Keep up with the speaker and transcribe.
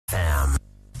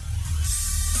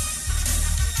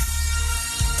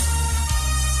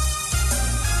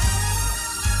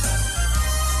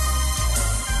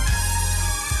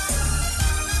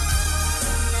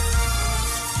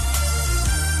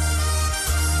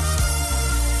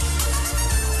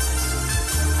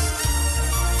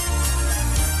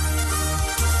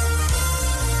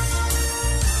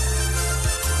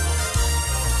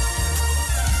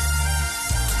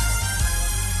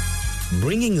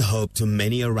bringing hope to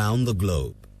many around the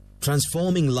globe,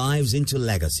 transforming lives into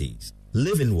legacies.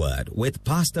 Living Word with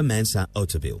Pastor Mensa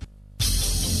Otabil.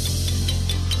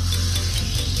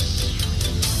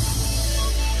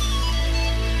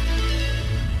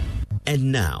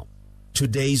 And now,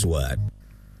 today's word.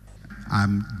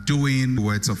 I'm doing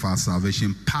Words of Our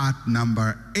Salvation, part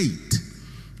number 8.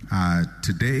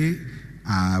 Today,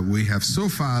 we have so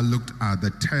far looked at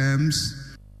the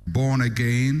terms born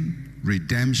again,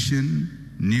 redemption,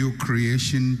 new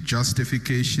creation,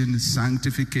 justification,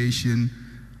 sanctification,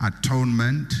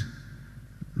 atonement,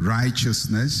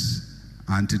 righteousness.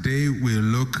 And today we'll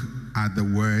look at the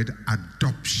word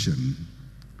adoption.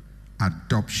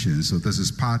 Adoption. So this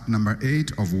is part number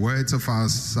 8 of Words of Our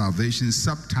Salvation,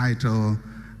 subtitle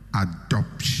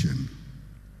Adoption.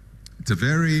 It's a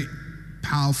very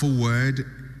powerful word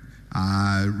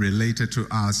related to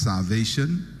our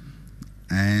salvation,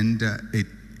 and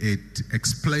it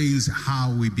explains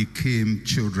how we became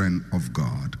children of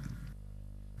God.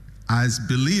 As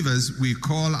believers, we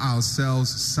call ourselves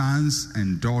sons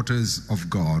and daughters of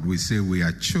God. We say we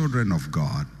are children of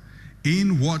God.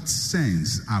 In what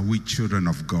sense are we children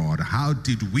of God? How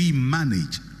did we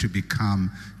manage to become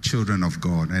children of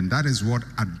God? And that is what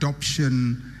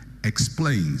adoption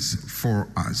explains for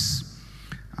us.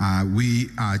 We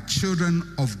are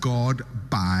children of God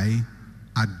by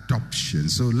adoption.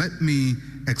 So let me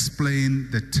explain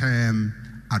the term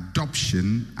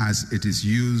adoption as it is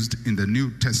used in the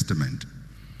New Testament.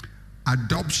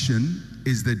 Adoption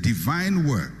is the divine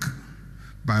work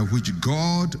by which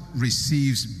God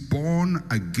receives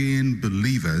born-again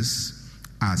believers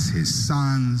as his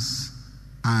sons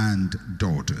and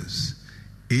daughters.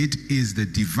 It is the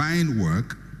divine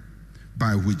work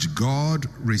by which God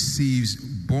receives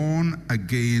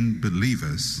born-again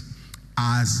believers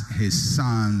as his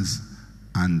sons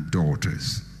and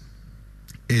daughters.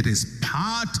 It is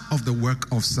part of the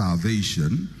work of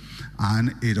salvation,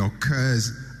 and it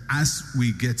occurs as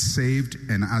we get saved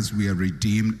and as we are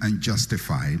redeemed and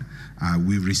justified.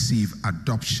 We receive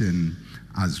adoption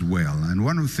as well. And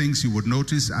one of the things you would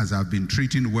notice as I've been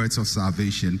treating Words of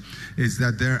Salvation is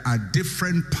that there are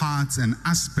different parts and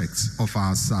aspects of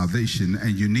our salvation,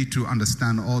 and you need to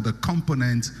understand all the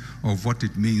components of what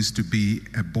it means to be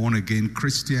a born-again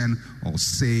Christian or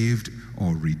saved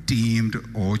or redeemed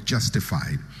or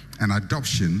justified. And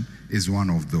adoption is one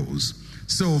of those.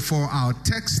 So for our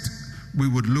text, we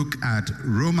would look at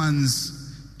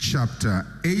Romans chapter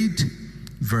 8,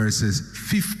 verses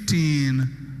 15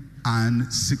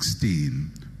 and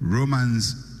 16.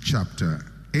 Romans chapter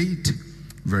 8,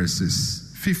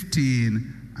 verses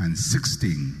 15 and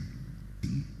 16.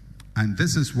 And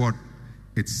this is what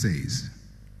it says.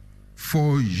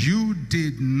 For you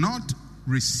did not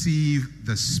receive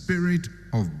the spirit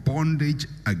of bondage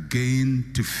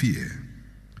again to fear,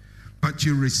 but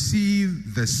you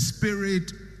received the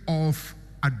spirit of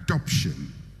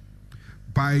adoption,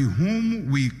 by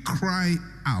whom we cry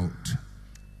out,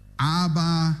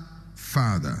 Abba,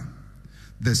 Father.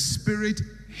 The Spirit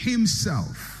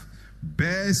himself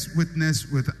bears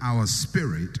witness with our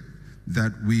spirit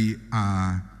that we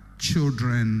are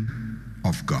children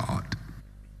of God.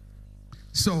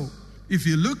 So, if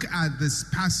you look at this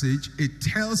passage, it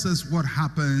tells us what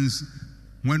happens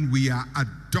when we are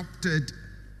adopted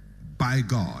by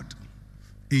God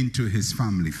into his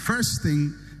family. First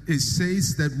thing, it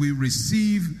says that we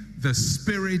receive the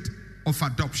spirit of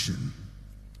adoption.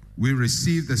 We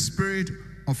receive the spirit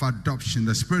of adoption.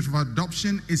 The spirit of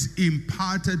adoption is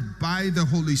imparted by the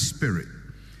Holy Spirit.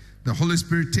 The Holy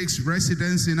Spirit takes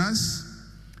residence in us.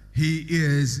 He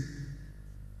is,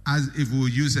 as if we'll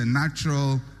use a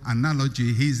natural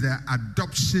analogy, he's the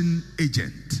adoption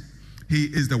agent. He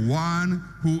is the one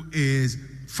who is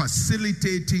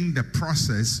facilitating the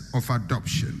process of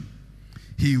adoption.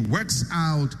 He works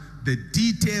out the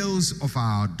details of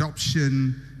our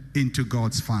adoption into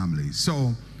God's family.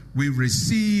 So we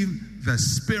receive the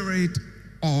spirit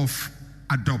of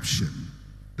adoption.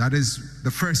 That is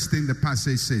the first thing the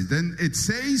passage says. Then it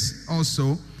says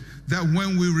also that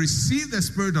when we receive the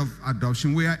spirit of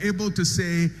adoption, we are able to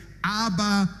say,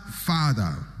 Abba,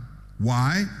 Father.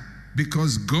 Why?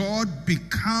 Because God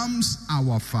becomes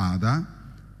our Father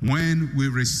when we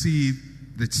receive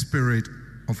the spirit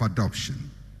of adoption.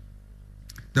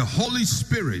 The Holy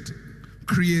Spirit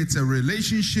creates a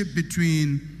relationship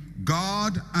between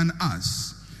God and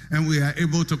us, and we are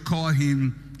able to call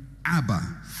him Abba,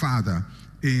 Father.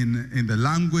 In the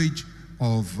language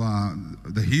of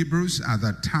the Hebrews at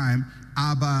that time,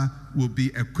 Abba will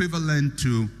be equivalent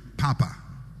to Papa,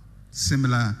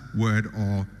 similar word,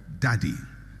 or Daddy.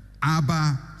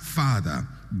 Abba, Father,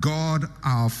 God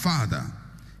our Father.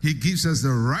 He gives us the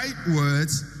right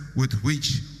words with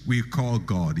which we call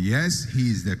God. Yes, He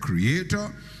is the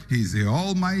Creator, He is the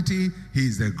Almighty, He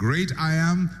is the great I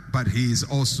am, but He is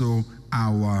also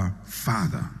our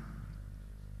Father.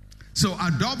 So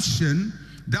adoption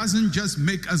doesn't just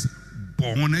make us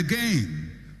born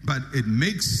again, but it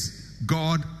makes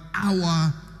God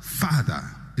our Father.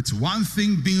 It's one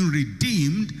thing being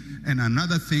redeemed and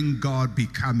another thing God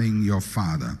becoming your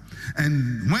Father.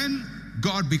 And when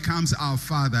God becomes our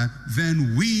Father,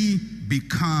 then we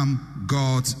become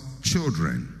God's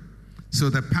children. So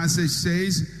the passage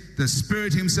says, the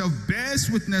Spirit Himself bears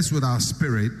witness with our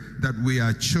spirit that we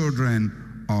are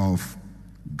children of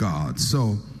God.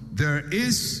 So there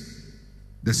is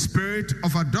the spirit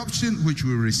of adoption which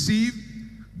we receive.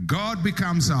 God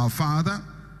becomes our Father,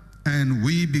 and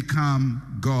we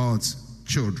become God's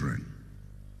children.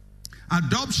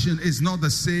 Adoption is not the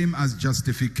same as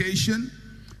justification.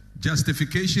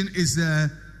 Justification is a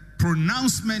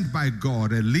pronouncement by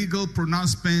God, a legal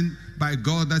pronouncement by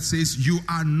God that says you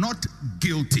are not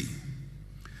guilty.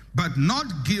 But not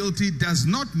guilty does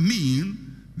not mean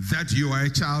that you are a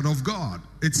child of God.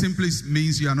 It simply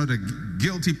means you are not a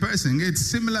guilty person. It's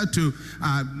similar to,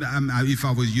 if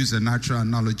I would use a natural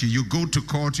analogy, you go to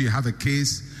court, you have a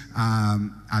case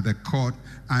at the court,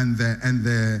 and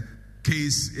the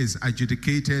case is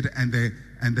adjudicated, and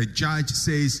the judge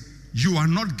says, you are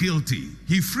not guilty.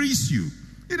 He frees you.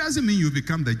 It doesn't mean you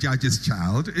become the judge's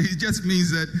child. It just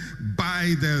means that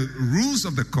by the rules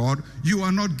of the court, you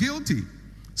are not guilty.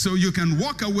 So you can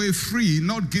walk away free,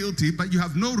 not guilty, but you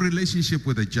have no relationship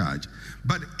with the judge.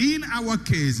 But in our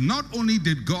case, not only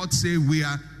did God say we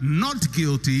are not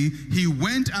guilty, He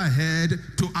went ahead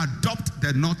to adopt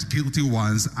the not guilty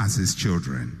ones as His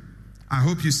children. I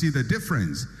hope you see the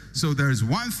difference. So there's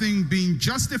one thing being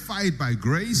justified by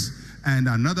grace, and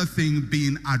another thing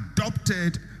being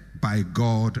adopted by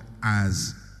God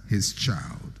as His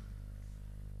child.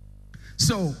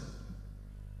 So,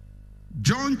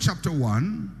 John chapter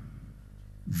 1,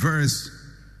 verse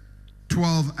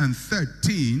 12 and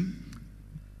 13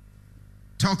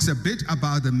 talks a bit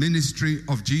about the ministry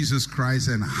of Jesus Christ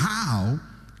and how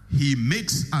He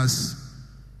makes us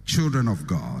children of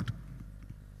God.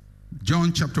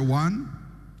 John chapter 1,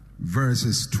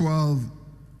 verses 12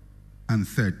 and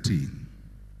 13.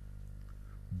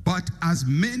 But as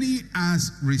many as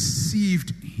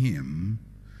received Him,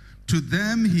 to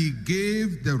them He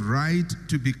gave the right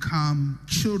to become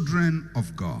children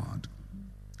of God,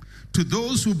 to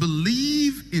those who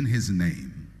believe in His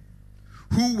name,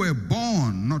 who were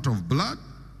born not of blood,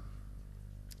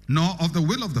 nor of the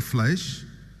will of the flesh,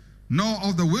 nor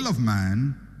of the will of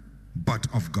man, but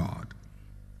of God.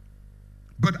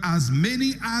 But as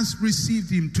many as received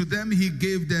Him, to them He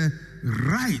gave the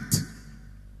right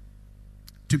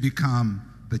to become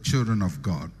the children of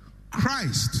God.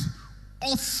 Christ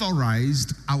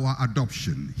authorized our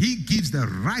adoption. He gives the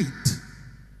right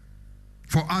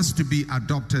for us to be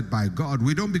adopted by God.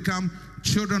 We don't become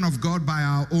children of God by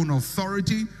our own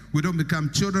authority. We don't become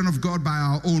children of God by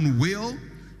our own will.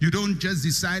 You don't just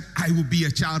decide, I will be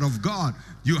a child of God.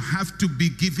 You have to be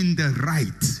given the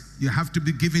right. You have to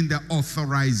be given the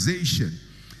authorization.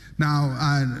 Now,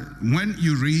 when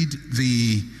you read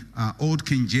the Old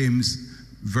King James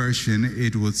Version,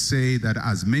 it would say that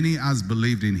as many as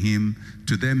believed in Him,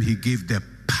 to them He gave the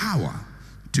power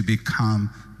to become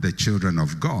the children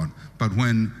of God. But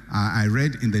when I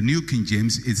read in the New King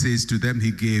James, it says to them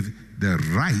He gave the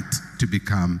right to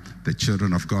become the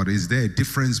children of God. Is there a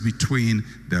difference between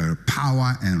the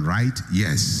power and right?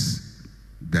 Yes,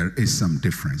 there is some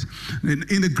difference.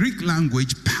 In the Greek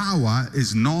language, power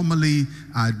is normally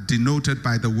denoted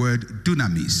by the word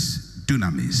dunamis.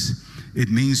 Dunamis. It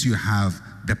means you have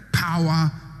the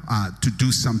power to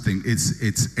do something.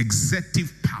 It's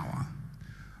executive power.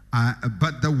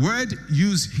 But the word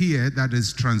used here that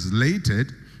is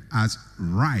translated as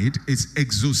right is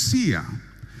exousia.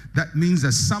 That means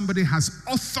that somebody has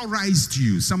authorized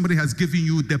you. Somebody has given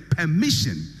you the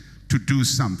permission to do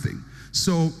something.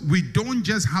 So we don't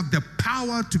just have the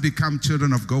power to become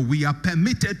children of God. We are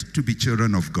permitted to be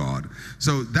children of God.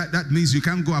 So that means you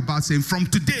can't go about saying, from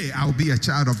today, I'll be a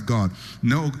child of God.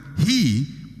 No, He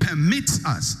permits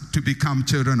us to become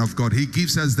children of God. He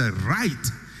gives us the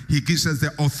right. He gives us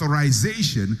the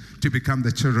authorization to become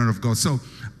the children of God. So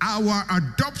our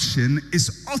adoption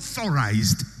is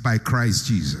authorized by Christ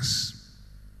Jesus.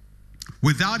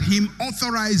 Without Him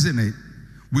authorizing it,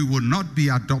 we will not be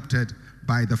adopted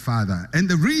by the Father. And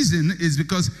the reason is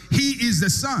because He is the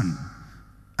Son,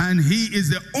 and He is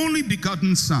the only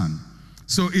begotten Son.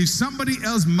 So if somebody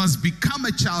else must become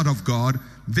a child of God,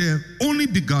 the only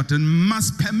begotten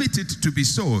must permit it to be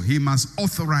so. He must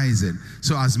authorize it.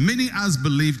 So as many as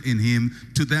believed in him,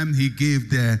 to them he gave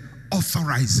the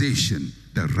authorization,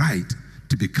 the right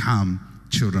to become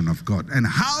children of God. And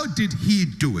how did he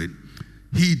do it?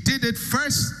 He did it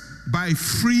first by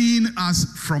freeing us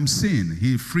from sin.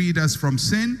 He freed us from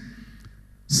sin.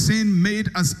 Sin made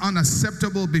us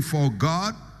unacceptable before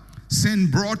God. Sin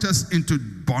brought us into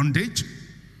bondage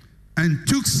and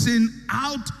took sin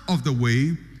out of the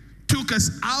way, took us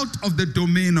out of the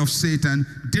domain of Satan,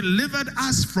 delivered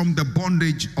us from the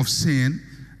bondage of sin,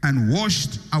 and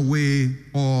washed away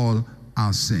all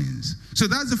our sins. So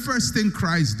that's the first thing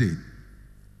Christ did.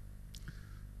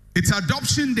 It's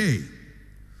adoption day.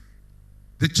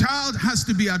 The child has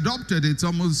to be adopted. It's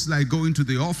almost like going to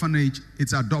the orphanage.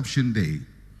 It's adoption day.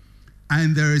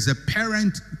 And there is a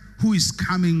parent who is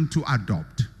coming to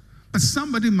adopt. But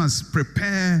somebody must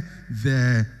prepare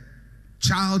the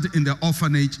child in the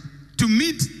orphanage to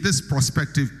meet this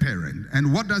prospective parent.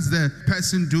 And what does the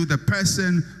person do? The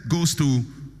person goes to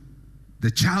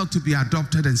the child to be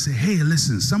adopted and say, hey,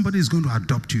 listen, somebody is going to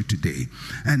adopt you today.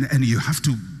 And you have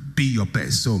to be your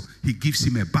best. So he gives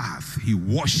him a bath. He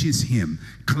washes him,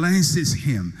 cleanses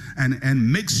him,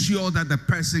 and makes sure that the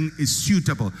person is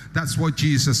suitable. That's what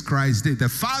Jesus Christ did. The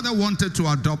Father wanted to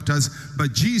adopt us,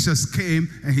 but Jesus came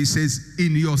and he says,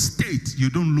 in your state, you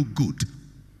don't look good.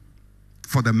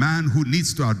 For the man who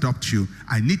needs to adopt you,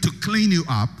 I need to clean you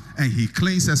up, and he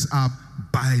cleans us up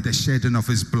by the shedding of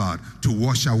his blood to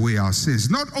wash away our sins.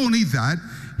 Not only that,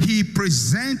 he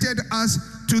presented us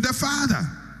to the Father.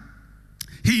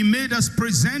 He made us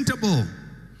presentable.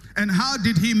 And how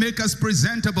did he make us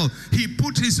presentable? He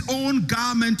put his own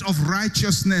garment of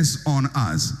righteousness on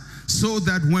us, so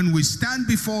that when we stand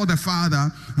before the Father,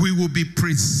 we will be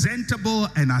presentable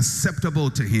and acceptable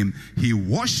to him. He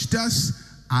washed us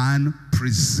and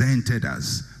presented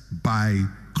us by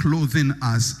clothing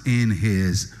us in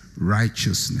his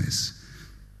righteousness.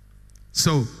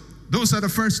 So those are the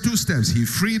first two steps. He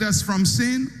freed us from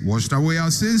sin, washed away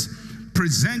our sins,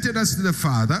 presented us to the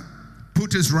Father,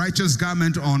 put his righteous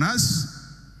garment on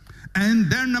us,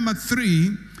 and then number 3,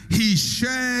 he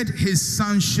shared his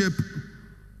sonship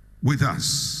with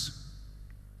us.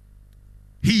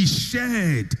 He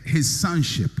shared his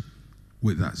sonship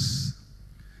with us.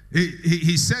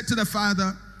 He said to the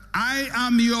Father, I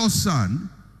am your son,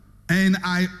 and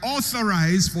I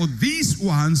authorize for these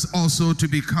ones also to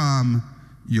become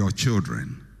your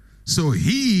children. So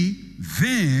he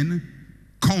then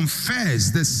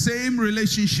confers the same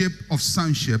relationship of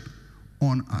sonship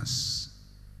on us.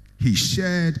 He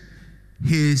shared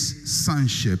his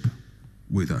sonship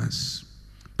with us.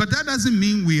 But that doesn't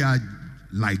mean we are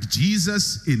like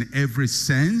Jesus in every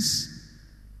sense.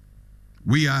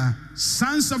 We are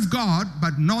sons of God,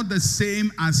 but not the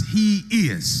same as he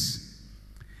is.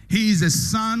 He is a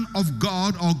son of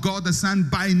God, or God the Son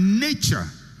by nature.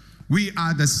 We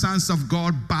are the sons of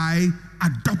God by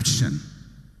adoption.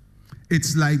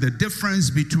 It's like the difference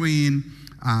between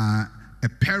a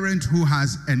parent who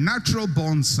has a natural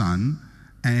born son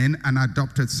and an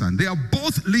adopted son. They are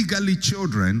both legally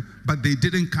children, but they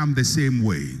didn't come the same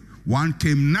way. One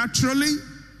came naturally,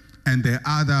 and the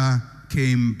other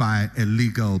came by a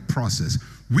legal process.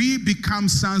 We become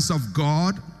sons of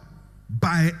God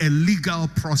by a legal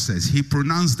process. He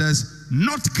pronounced us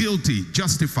not guilty,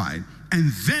 justified,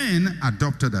 and then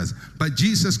adopted us. But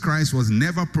Jesus Christ was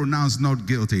never pronounced not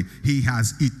guilty. He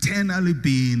has eternally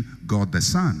been God the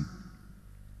Son.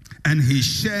 And he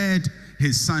shared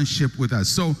his sonship with us.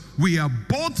 So we are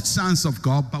both sons of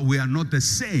God, but we are not the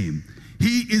same.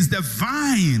 He is the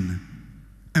vine,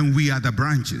 and we are the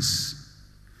branches.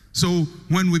 So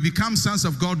when we become sons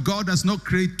of God, God does not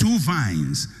create two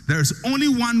vines. There's only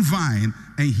one vine,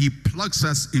 and he plugs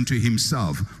us into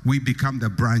himself. We become the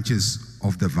branches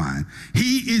of the vine.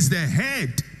 He is the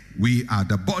head. We are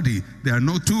the body. There are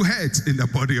no two heads in the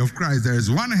body of Christ. There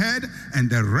is one head, and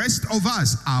the rest of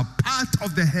us are part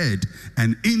of the head.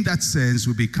 And in that sense,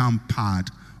 we become part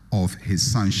of his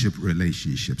sonship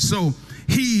relationship. So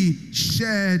he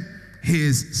shared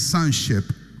his sonship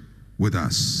with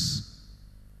us.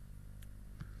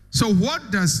 So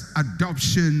what does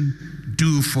adoption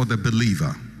do for the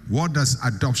believer? What does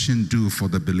adoption do for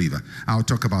the believer? I'll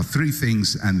talk about 3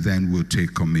 things, and then we'll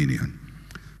take communion.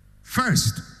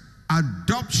 First,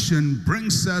 adoption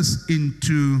brings us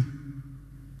into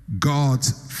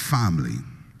God's family.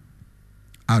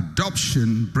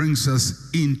 Adoption brings us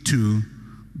into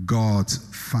God's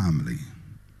family.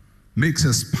 Makes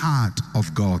us part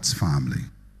of God's family.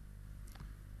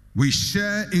 We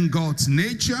share in God's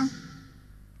nature.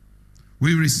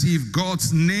 We receive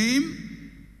God's name.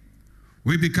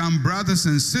 We become brothers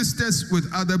and sisters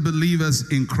with other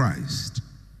believers in Christ.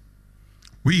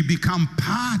 We become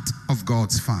part of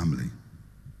God's family.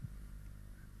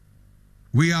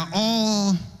 We are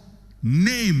all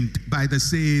named by the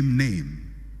same name.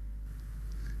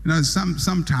 You know,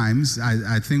 sometimes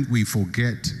I think we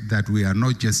forget that we are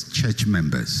not just church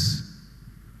members,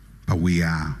 but we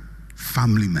are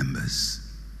family members.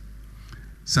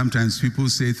 Sometimes people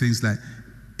say things like,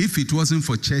 if it wasn't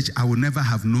for church, I would never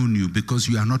have known you because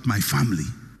you are not my family.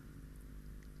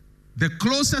 The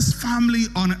closest family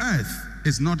on earth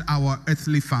is not our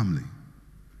earthly family.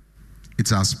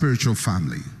 It's our spiritual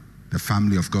family, the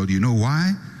family of God. You know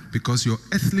why? Because your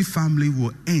earthly family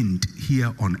will end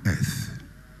here on earth.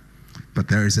 But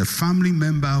there is a family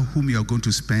member whom you are going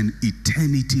to spend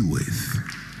eternity with.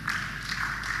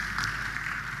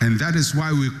 And that is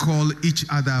why we call each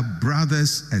other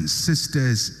brothers and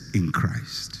sisters in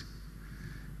Christ.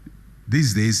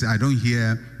 These days, I don't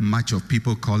hear much of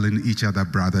people calling each other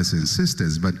brothers and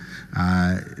sisters, but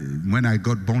when I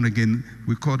got born again,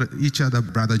 we called each other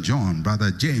Brother John,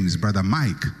 Brother James, Brother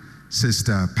Mike,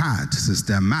 Sister Pat,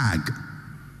 Sister Mag,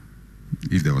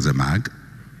 if there was a Mag.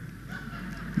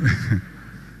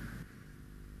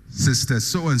 Sister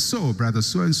so-and-so, brother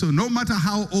so-and-so. No matter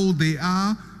how old they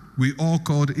are, we all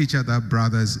called each other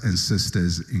brothers and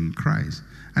sisters in Christ.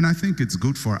 And I think it's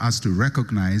good for us to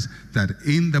recognize that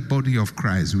in the body of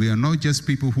Christ, we are not just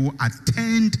people who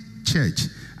attend church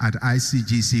at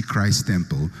ICGC Christ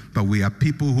Temple, but we are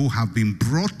people who have been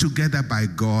brought together by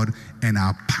God and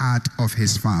are part of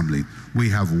his family. We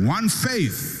have one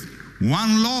faith,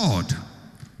 one Lord,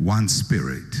 one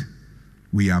Spirit.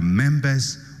 We are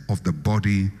members of the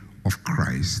body of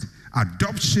Christ.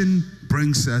 Adoption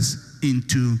brings us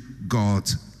into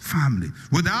God's family.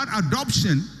 Without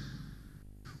adoption,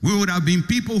 we would have been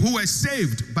people who were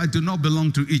saved but do not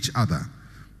belong to each other.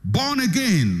 Born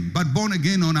again, but born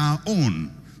again on our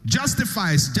own.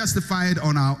 Justified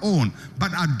on our own.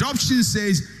 But adoption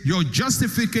says your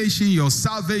justification, your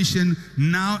salvation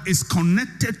now is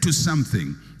connected to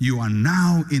something. You are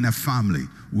now in a family.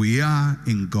 We are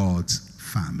in God's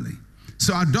family.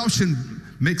 So adoption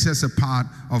makes us a part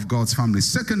of God's family.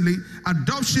 Secondly,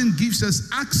 adoption gives us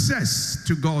access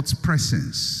to God's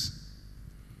presence.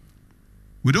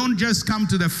 We don't just come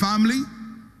to the family,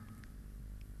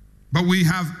 but we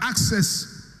have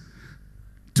access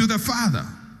to the Father.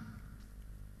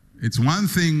 It's one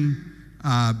thing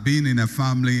being in a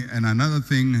family, and another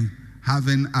thing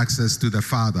having access to the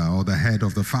Father or the head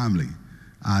of the family,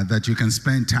 that you can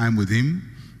spend time with him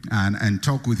and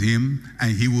talk with him,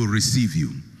 and he will receive you.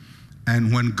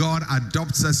 And when God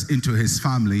adopts us into his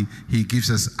family, he gives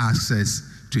us access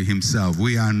to himself.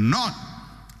 We are not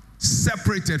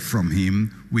separated from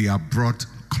him. We are brought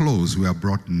close. We are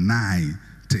brought nigh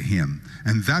to him.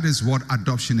 And that is what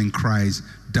adoption in Christ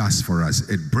does for us.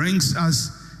 It brings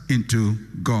us into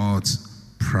God's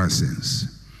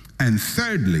presence. And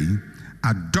thirdly,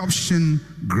 adoption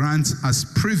grants us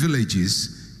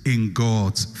privileges in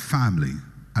God's family.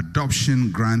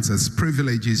 Adoption grants us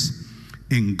privileges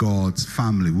in God's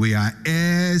family. We are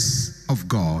heirs of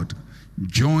God,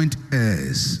 joint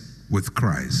heirs with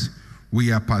Christ.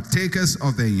 We are partakers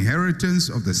of the inheritance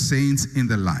of the saints in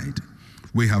the light.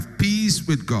 We have peace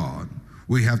with God.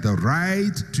 We have the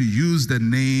right to use the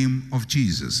name of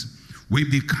Jesus. We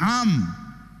become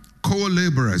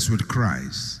co-laborers with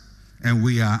Christ, and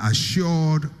we are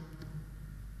assured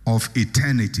of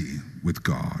eternity with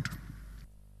God.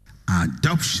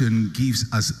 Adoption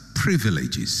gives us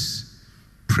privileges,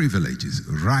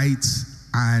 rights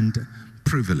and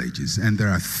privileges. And there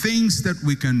are things that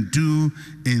we can do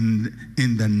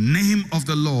in the name of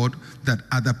the Lord that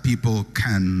other people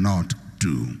cannot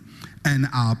do. And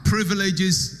our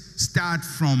privileges start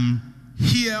from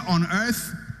here on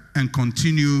earth and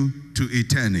continue to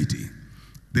eternity.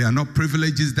 They are not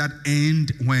privileges that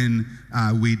end when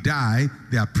we die.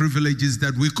 They are privileges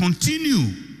that we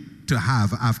continue to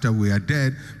have after we are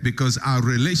dead, because our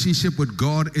relationship with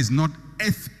God is not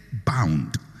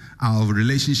earth-bound. Our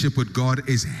relationship with God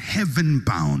is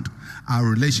heaven-bound. Our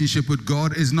relationship with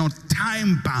God is not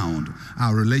time-bound.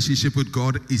 Our relationship with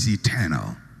God is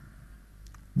eternal.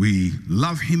 We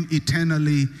love him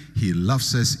eternally. He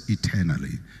loves us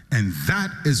eternally. And that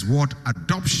is what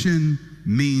adoption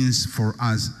means for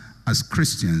us as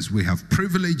Christians. We have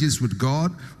privileges with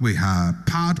God. We are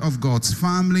part of God's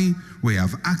family. We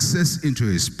have access into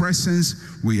his presence.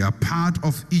 We are part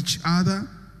of each other.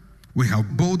 We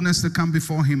have boldness to come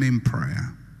before him in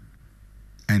prayer.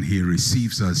 And he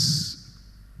receives us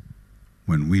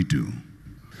when we do.